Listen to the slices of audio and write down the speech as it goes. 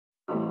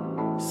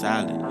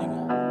Solid,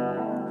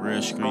 nigga.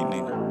 Real street,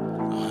 nigga.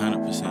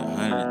 100%,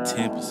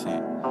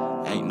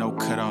 110%. Ain't no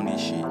cut on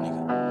this shit,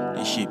 nigga.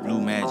 This shit blue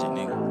magic,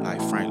 nigga.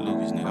 Like Frank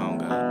Lucas, nigga, on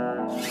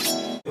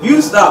God. If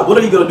you stop, what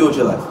are you gonna do with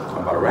your life? I'm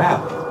about to rap.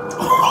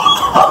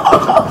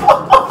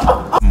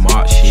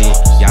 Mark shit,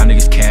 y'all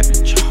niggas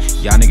capping.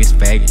 Y'all niggas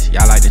faggots,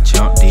 y'all like to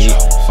jump dick.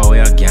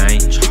 4L gang,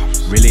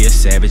 really a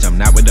savage, I'm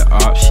not with the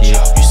op shit.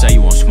 You say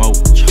you want smoke,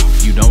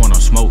 you don't want no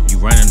smoke, you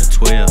running the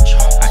 12.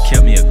 I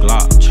kept me a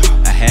Glock,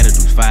 I had to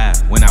do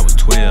 5 when I was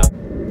 12.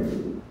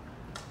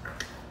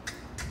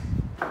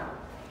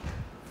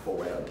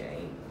 4L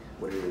gang,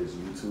 what it is,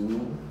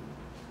 YouTube?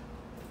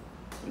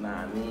 You know what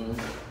I mean?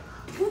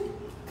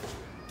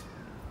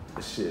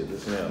 Shit,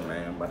 listen up,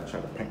 man. I'm about to try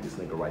to prank this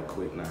nigga right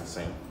quick, know what I'm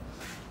saying?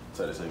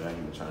 Tell this nigga I ain't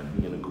even trying to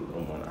be in the group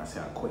no more. I say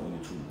I quit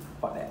YouTube.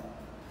 Fuck that.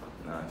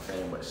 You know what I'm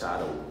saying? But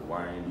shout out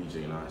Warren DJ,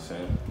 you know what I'm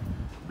saying?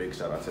 Big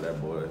shout out to that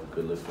boy.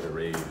 Good look for the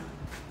raid.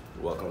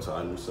 Welcome to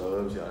our new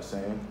subs, you know what I'm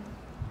saying?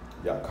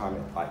 Y'all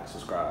comment, like,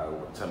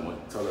 subscribe, tell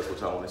us what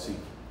y'all want to see.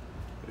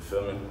 You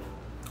feel me?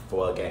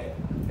 4L gang.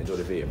 Enjoy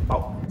the video.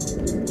 Oh.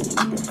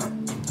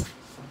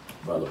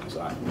 Bro, look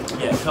inside.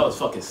 Yeah, that was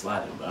fucking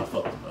sliding, bro. I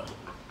fucked him, bro.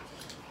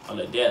 On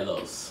the dead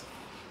lows.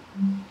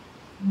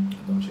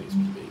 Don't chase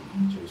me, baby.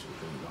 Chase me,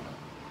 baby.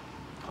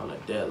 On the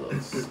dead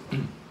lows.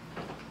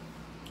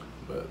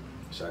 But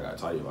shit, I gotta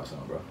tell you about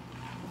something, bro.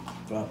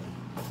 What?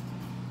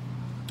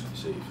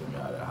 Shit, you feel me?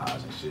 Out of the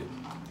highs and shit.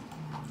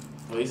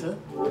 What you said?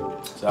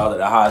 So out of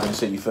the highs and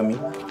shit, you feel me?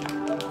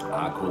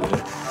 Alright, cool.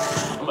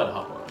 I'm about to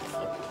hop on.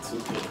 Fucking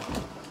 2K.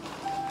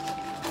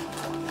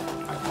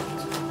 I can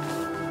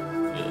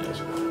Yeah, that's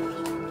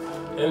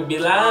good. it would be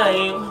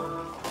lying.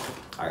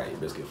 I got your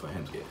biscuit for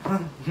him to get.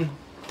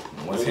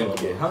 Once him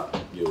to get, huh?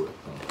 You.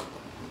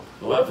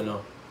 What happened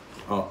though?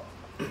 Huh?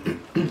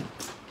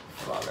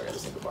 Fuck, I got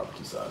this nigga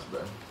barbecue sauce,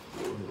 bro.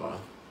 Huh?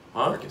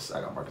 Marcus,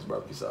 I got Marcus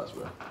barbecue sauce,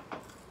 bro.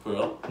 For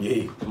real?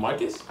 Yeah.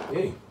 Marcus?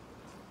 Yeah.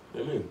 What do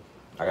you mean?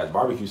 I got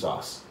barbecue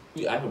sauce.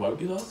 You act for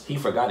barbecue sauce? He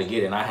forgot to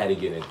get it, and I had to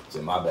get it. It's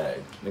in my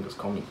bag. Niggas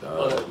call me,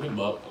 Oh, dog. me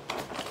buck.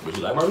 Would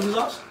you like barbecue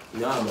sauce?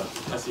 Nah, bro.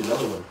 I see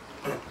another one.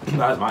 No,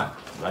 that's mine.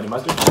 You got any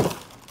mustard?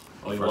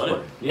 Oh, you want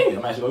it? Yeah,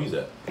 I'm actually gonna use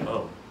that.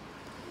 Oh.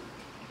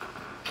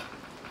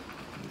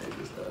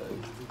 Niggas,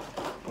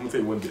 I'm gonna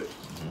take one dip.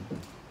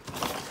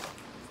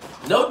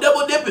 No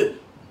double dipping.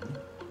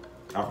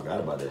 I forgot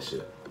about that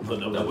shit. No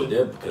Double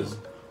dip because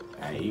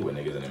I ain't eat with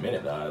niggas in a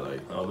minute, dog.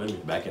 Like, Oh, maybe.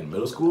 back in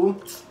middle school,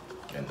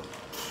 and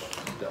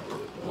double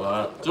dip.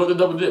 What? Throw the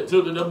double dip.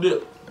 Throw the double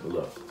dip. But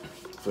look,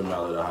 feel me,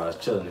 out of the house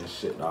chilling and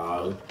shit,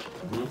 dog.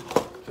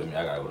 Feel me,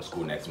 I gotta go to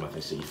school next month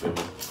and shit, you feel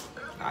me?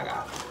 I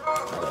got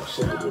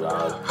shit to do,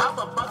 dog.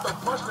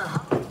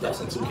 That's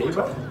in 2K,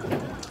 bro?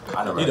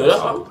 I never. You know that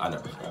song? I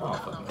never. I don't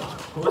fucking know.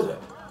 Who is that?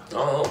 I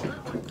don't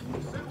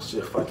know.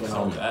 Shit, fucking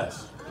Sound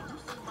fast. I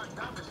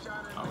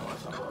don't know what I'm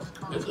talking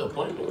about. It's the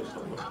appointment. What you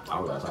talking about? I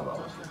don't know what I'm talking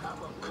about.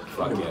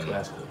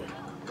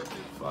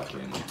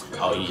 Fucking.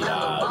 Oh yeah,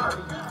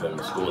 dog. Feel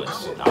me, school and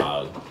shit,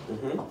 dog.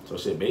 So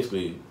shit,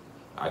 basically,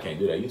 I can't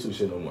do that YouTube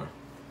shit no more.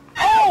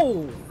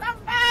 Oh!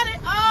 Somebody!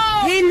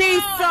 Oh! He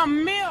needs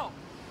some milk!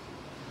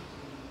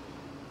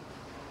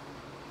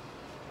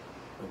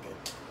 Okay.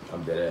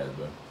 I'm dead ass,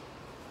 bro.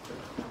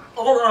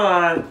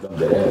 Alright. I'm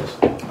dead ass.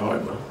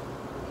 Alright, bro.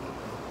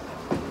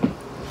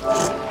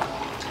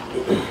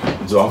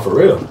 So I'm for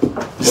real.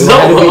 So,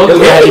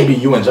 it had to be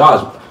you and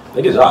Josh.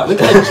 Look at Josh.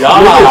 Look at Look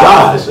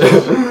at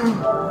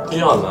Josh. He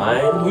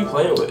online? Who you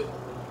playing with?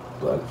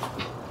 Plug.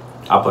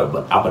 I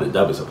put a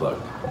W as a plug.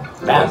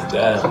 That's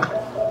that.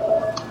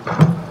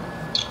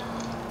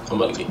 I'm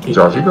about to get kicked.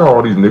 Josh, you got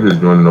all these niggas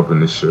joining up in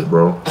this shit,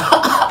 bro.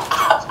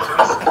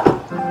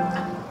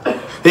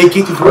 They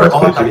kicked you for it.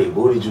 Oh, I thought they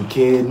booted you,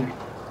 kid.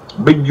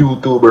 Big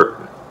YouTuber.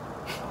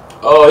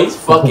 Oh, he's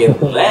fucking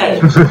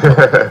lag.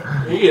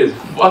 He is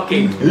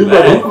fucking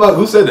lag.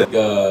 Who said that?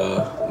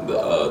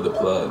 The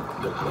plug.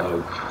 The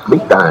plug.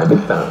 Big time,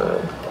 big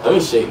time. Let me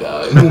shake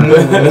that.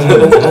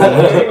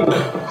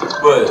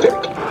 But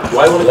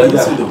why you wanna do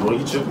that? What are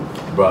you tripping?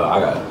 Bro, I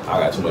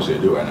got too much shit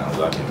to do right now,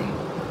 so I can't even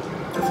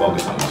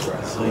focus on this right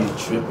now. So you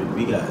tripping?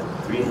 We got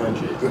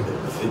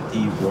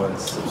 351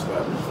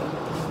 subscribers.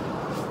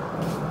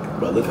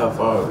 But look how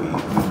far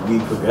we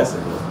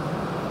progressing, bro.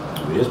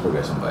 It is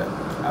progressing, but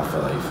I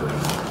feel like you feel me.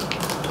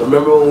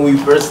 Remember when we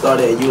first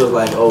started and you was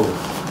like, oh,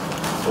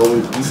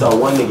 when we saw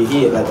one nigga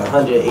hit like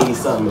 180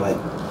 something like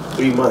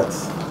 3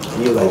 months.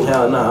 And you was like,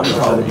 hell nah, I'm not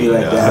trying to be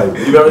like that.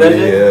 You remember that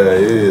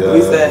shit? Yeah.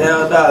 We said,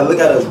 hell nah, look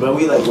at us, bro.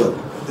 We like, what?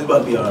 This about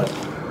to be our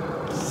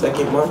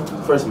second month?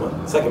 First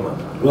month? Second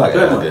month? We like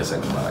third month.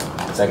 Second month,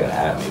 like second and a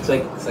half, maybe.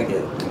 Second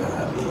and a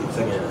half, you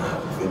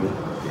feel me?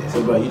 Yeah.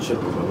 So, bro, you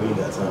tripping, bro. We ain't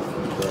got time for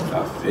you, bro.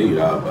 I figured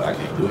out, but I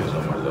can't do this no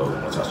more though.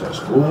 Once I start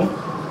school,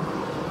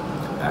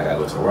 I gotta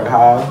go to work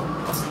hard.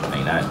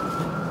 Ain't nothing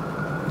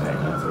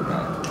for the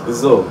ground.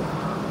 So,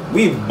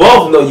 we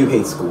both know you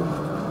hate school.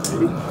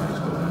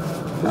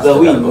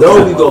 So we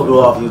know we gonna blow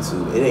off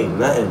YouTube. It ain't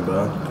nothing,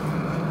 bro.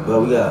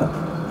 But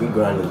we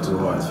grinding too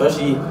hard.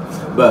 Especially,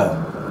 but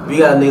We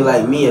got a nigga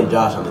like me and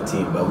Josh on the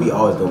team, bro. We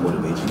always gonna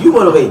motivate you. You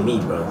motivate me,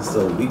 bro.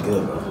 So we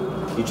good, bro.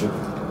 You tripping.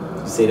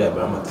 You say that,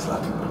 bro. I'm about to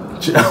slap you,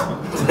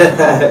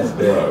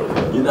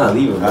 bro. You're not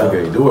leaving, bro.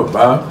 Okay, do it,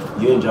 bro.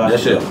 You and Josh. That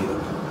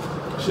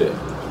shit.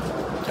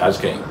 I just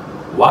can't.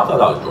 Well, I thought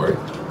that was Jordan.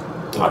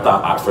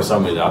 For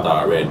some reason, I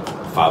thought I read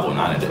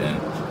 509 at the end.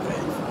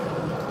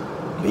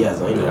 But yeah,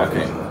 so I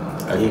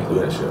can't do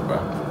that shit, bro.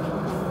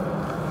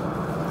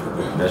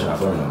 That shit not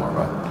for me no more,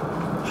 bro.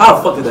 How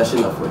the fuck is that shit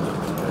not for you?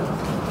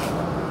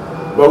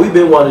 Bro, we've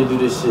been wanting to do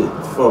this shit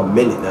for a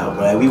minute now,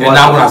 bro. And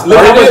now when I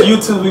started it,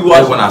 YouTube we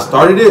watch. When I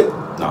started it,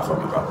 not for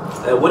me, bro.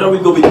 And what are we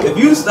gonna be? If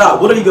you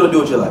stop, what are you gonna do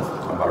with your life?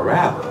 I'm about to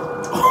rap.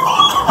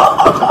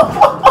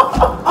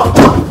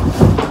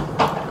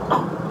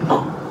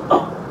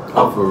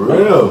 I'm for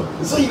real.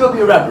 So you gonna be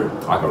a rapper?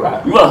 I can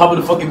rap. You wanna hop in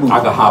the fucking booth? I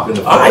can hop in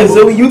the fucking Alright, booth.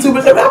 so we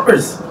YouTubers and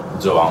rappers.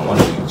 Joe, I don't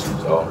want to do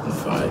YouTube, Joe.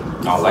 Fine.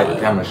 I don't like the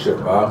camera shit,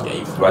 bro. Yeah,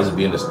 you I just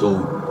be in the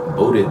stool,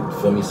 booted,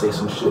 feel me, say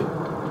some shit.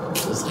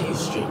 Let's take it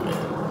straight, man.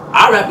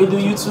 I rap and do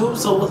YouTube,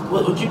 so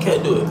what you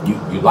can't do it?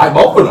 You like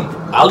both of them.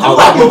 I don't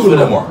like YouTube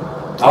no more.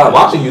 I like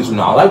watching YouTube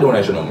now. I like doing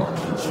that shit no more.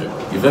 Sure.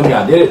 You feel me?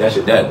 I did it, that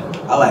shit dead.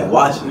 I like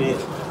watching it.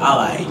 I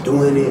like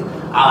doing it.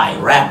 I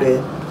like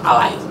rapping. I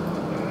like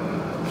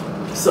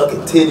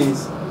sucking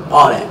titties.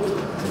 All that.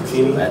 You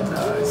feel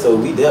me? So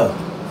we there.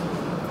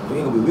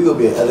 We gonna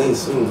be in LA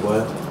soon,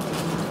 boy.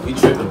 We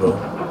tripping, bro.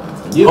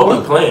 Yeah, Hope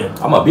we playing.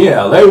 I'm gonna be in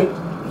LA.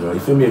 You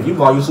feel me? If you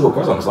go on YouTube, of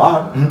course I'm gonna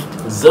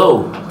slide.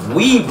 So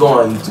we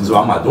going YouTube. So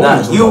I'm not doing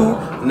not YouTube. you,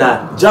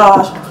 not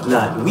Josh,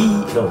 not we.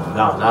 No,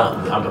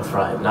 not me. I'm a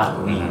fried.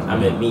 Not we. I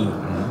meant me.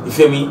 You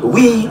feel me?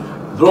 We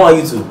blow on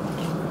YouTube.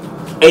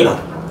 Ain't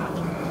nothing.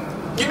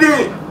 You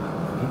did.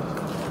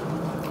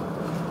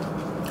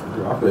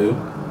 I feel you.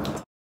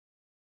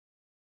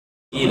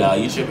 You know,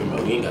 you tripping,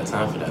 bro. We ain't got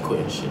time for that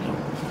quitting shit, though.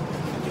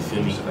 You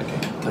feel me?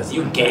 Cause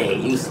you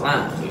gang, you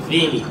slime. You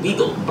feel me? We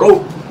go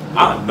broke.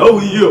 I know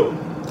you.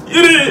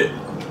 You did.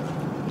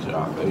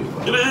 I feel you,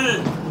 bro. You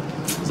did.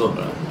 So,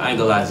 bro, I ain't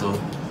gonna lie, so.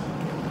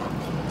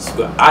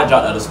 I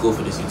dropped out of school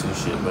for this YouTube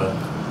shit, bro.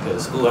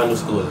 Cause school, I knew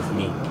school wasn't for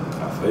me.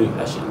 I feel you.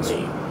 That shit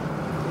lame.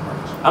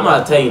 I'm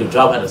not telling you to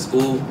drop out of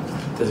school.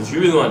 Cause if you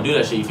really wanna do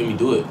that shit, you feel me?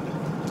 Do it.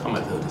 I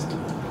might build this thing.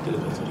 Do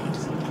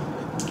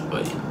it.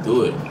 But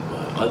do it.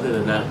 Other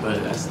than that, bro,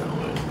 that's not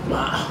what.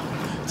 Nah.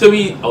 To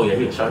me, oh yeah,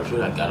 he's a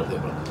sharpshooter. I got up there,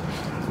 bro.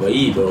 But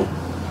yeah, bro.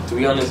 To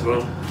be honest,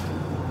 bro,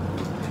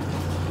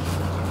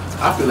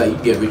 I feel like you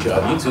get richer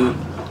off YouTube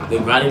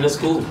than grinding in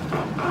school.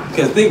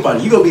 Cause think about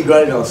it, you gonna be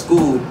grinding on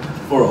school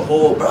for a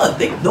whole, bro.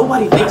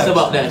 Nobody thinks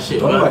about that shit,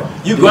 bro.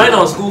 You grind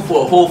on school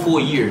for a whole 4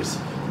 years.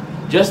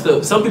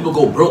 Some people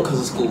go broke cause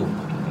of school.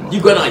 You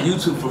grind on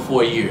YouTube for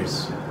 4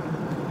 years.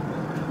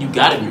 You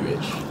gotta be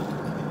rich.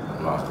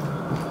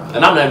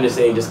 And I'm not even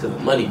saying just because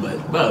of money, but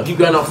bro, if you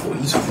grind off for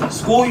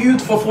school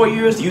youth for 4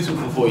 years, YouTube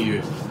for 4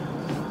 years,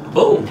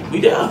 boom, we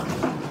there.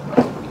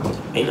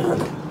 Ain't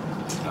nothing.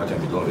 I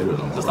can't be doing videos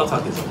no more. So stop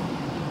talking to me.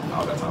 I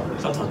don't got time for it.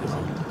 Stop talking to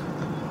me.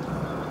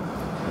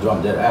 Joe,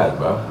 I'm dead ass,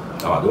 bro.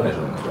 I'm not doing that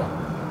shit no more, bro.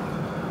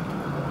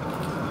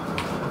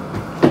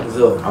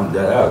 So, I'm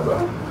dead ass, bro. I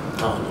don't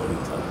know what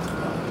you're talking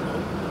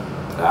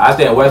about. I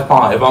stay in West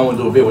Palm. If I want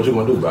to do a video, what you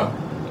gonna do, bro?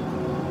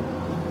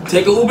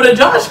 Take an Uber to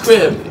Josh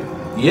crib.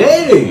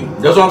 Yay!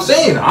 That's what I'm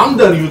saying. I'm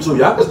done with YouTube.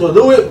 Y'all can still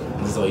do it.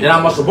 So And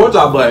I'm gonna support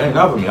y'all, but it ain't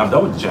enough for me. I'm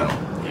done with the channel.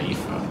 Yeah, you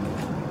from.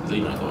 So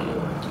you're not going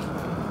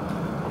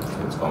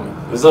nowhere. It's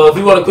coming. So if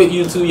you want to quit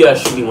YouTube, you gotta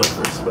shoot me one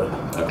first, bro.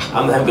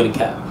 I'm not gonna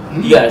cap.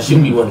 You gotta shoot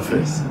me one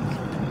first.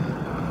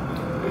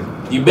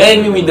 You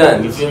bang me, we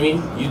done. You feel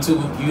me?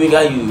 YouTube, you ain't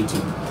gotta use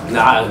YouTube.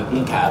 Nah,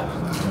 I'm cap.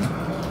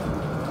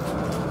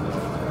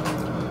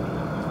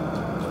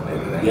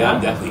 Yeah,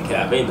 I'm definitely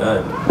cap. Ain't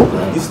done.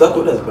 You stuck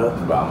with us, bro.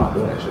 Bro, I'm not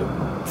doing that shit.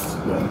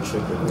 Bro, you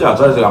tripping. Yeah, I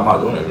told you I'm not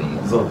doing that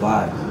anymore. So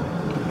vibe.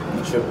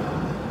 You tripping.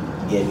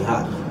 You get me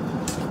hot.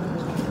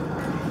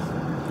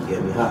 You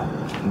get me hot.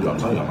 Dude, I'm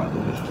telling you, I'm not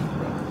doing this shit,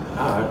 bro.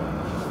 Alright.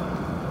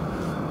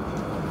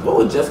 What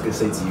would Jessica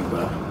say to you,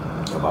 bro?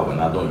 About when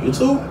not doing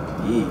YouTube?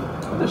 Yeah.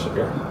 What that shit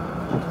care?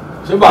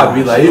 She about to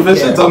be like, even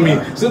she tell me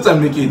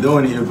to keep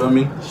doing it, you feel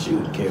me? She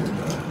would care, bro.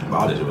 But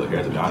I just really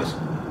care, to be honest.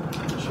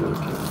 She would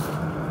care.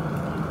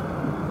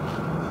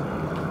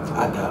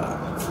 I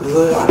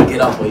can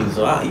get off on you,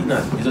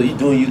 so you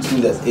doing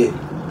YouTube, that's it.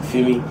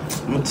 Feel me?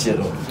 I'm gonna chill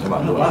though. I'm not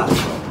I'm a doing vibe.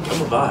 YouTube.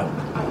 I'm a vibe.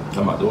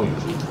 I'm not doing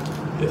YouTube.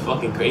 They're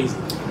fucking crazy.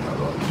 I'm not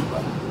doing YouTube,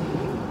 bro.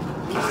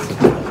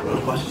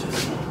 Watch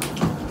this.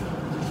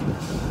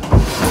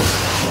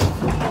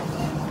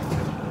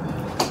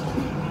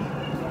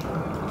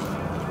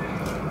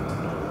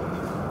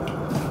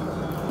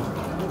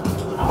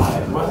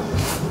 Alright, man.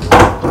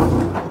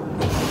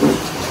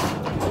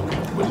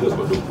 What you guys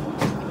gonna do?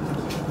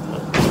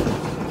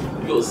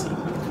 You'll see.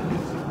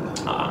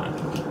 Alright.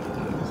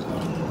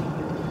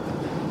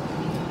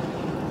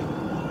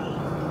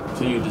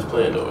 So you just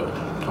playing though, right?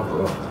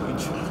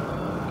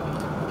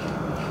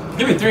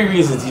 Give me 3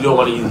 reasons you don't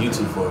want to use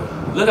YouTube for.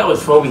 Look how much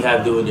fun we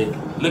have doing it.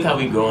 Look how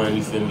we growing,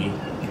 you feel me?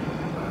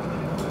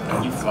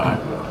 You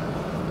fired, bro.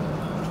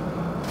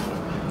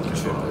 You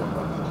tripping.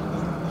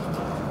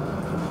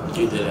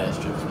 You did ass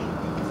tripping.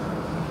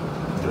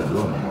 You didn't do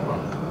it no more, bro.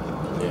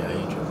 Yeah,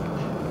 you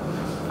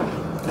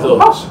tripping. So,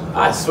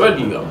 I swear to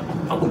you,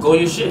 I'm gonna go in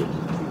your shit.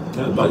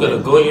 I'm gonna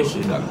go in your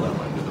shit. You're not going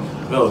like that,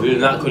 though. No, we're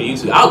not going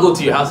to YouTube. I'll go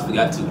to your house if we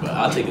got to, bro.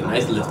 I'll take a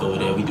nice lift over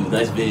there. We do a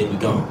nice vid, we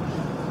go.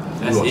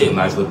 That's You want it. a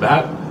nice little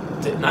back?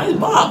 Take a nice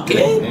bob,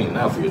 kid. Ain't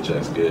nothing for your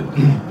chest, kid. Ain't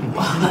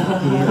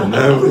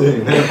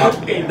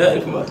Ain't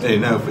nothing for my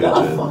nothing for your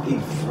Y'all chest.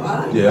 fucking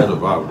fly. Yeah, that's a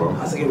vibe, bro.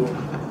 I'll take it. You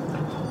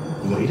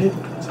gonna eat it?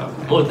 Tough,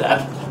 man. What was that?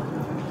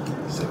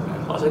 Sick, man.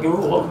 I'll take it.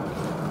 Well,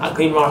 I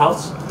clean my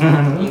house.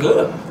 I'm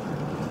good.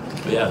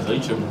 But yeah, so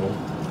you tripping, bro.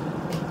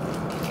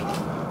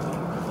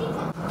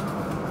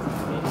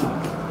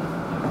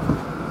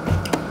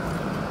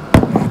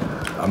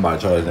 I'm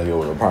about to try this nigga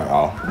with a pint,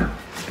 y'all.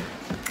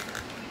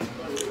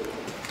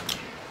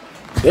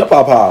 Hip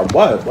hop power,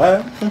 what?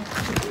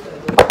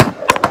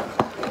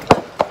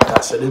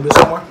 I said this bitch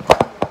somewhere.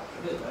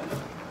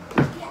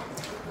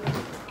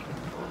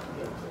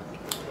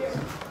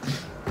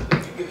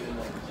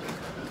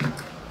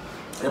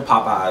 Hip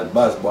hop eyes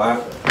buzz, boy.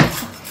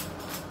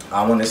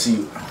 I want to see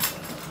you.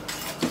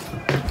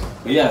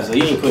 But yeah, so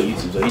he ain't quit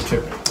YouTube, so he's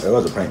tripping. It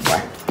was a prank,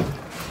 boy.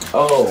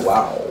 Oh,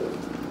 wow.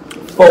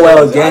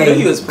 4L I knew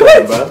he was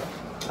playing, bro.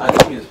 I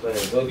knew he was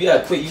playing, bro. If you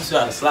had quit YouTube,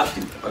 I'd slap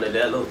you under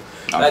that low.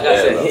 Like I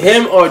said,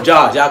 him or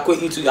Josh, y'all quit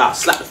YouTube, I'll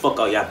slap the fuck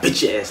out y'all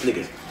bitch ass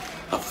niggas.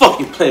 The fuck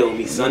you playing with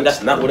me, son?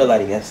 That's not what a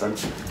lighting is, son.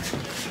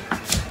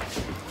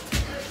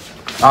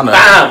 On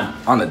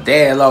the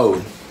dead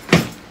load.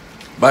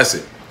 Bust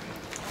it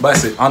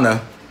on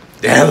the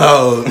dead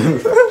load.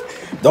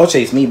 Don't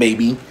chase me,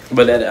 baby.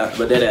 But that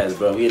ass,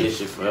 bro. We in this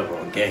shit forever,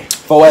 okay?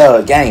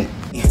 4L gang.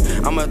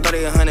 I'm a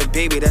 30-100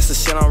 baby, that's the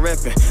shit I'm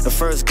reppin'. The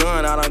first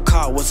gun I done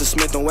caught was a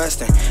Smith &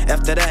 Wesson.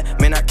 After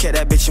that, man, I kept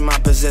that bitch in my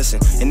possession.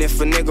 And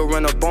if a nigga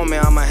run up on me,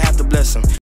 I'ma have to bless him.